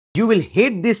You will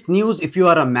hate this news if you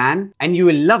are a man, and you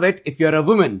will love it if you are a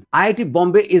woman. IIT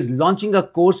Bombay is launching a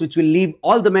course which will leave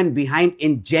all the men behind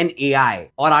in Gen AI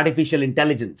or artificial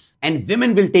intelligence, and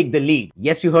women will take the lead.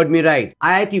 Yes, you heard me right.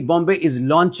 IIT Bombay is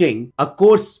launching a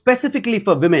course specifically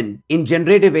for women in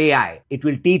generative AI. It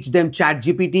will teach them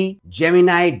ChatGPT,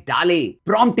 Gemini, DALL,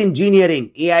 prompt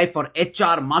engineering, AI for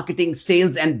HR, marketing,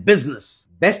 sales, and business.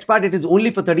 Best part, it is only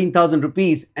for 13,000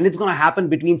 rupees and it's going to happen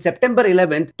between September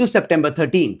 11th to September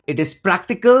 13th. It is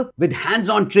practical with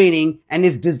hands-on training and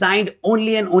is designed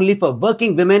only and only for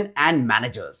working women and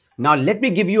managers. Now, let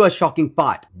me give you a shocking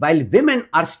part. While women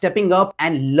are stepping up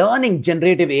and learning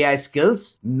generative AI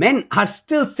skills, men are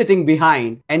still sitting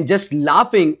behind and just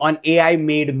laughing on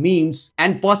AI-made memes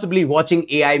and possibly watching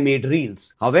AI-made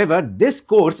reels. However, this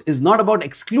course is not about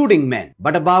excluding men,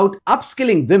 but about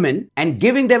upskilling women and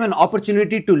giving them an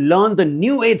opportunity to learn the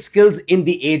new age skills in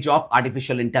the age of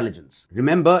artificial intelligence.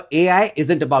 Remember, AI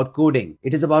isn't about coding.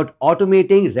 It is about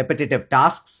automating repetitive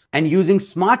tasks and using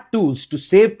smart tools to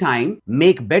save time,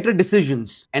 make better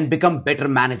decisions, and become better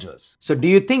managers. So do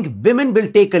you think women will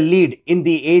take a lead in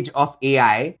the age of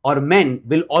AI, or men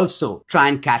will also try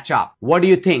and catch up? What do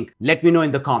you think? Let me know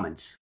in the comments.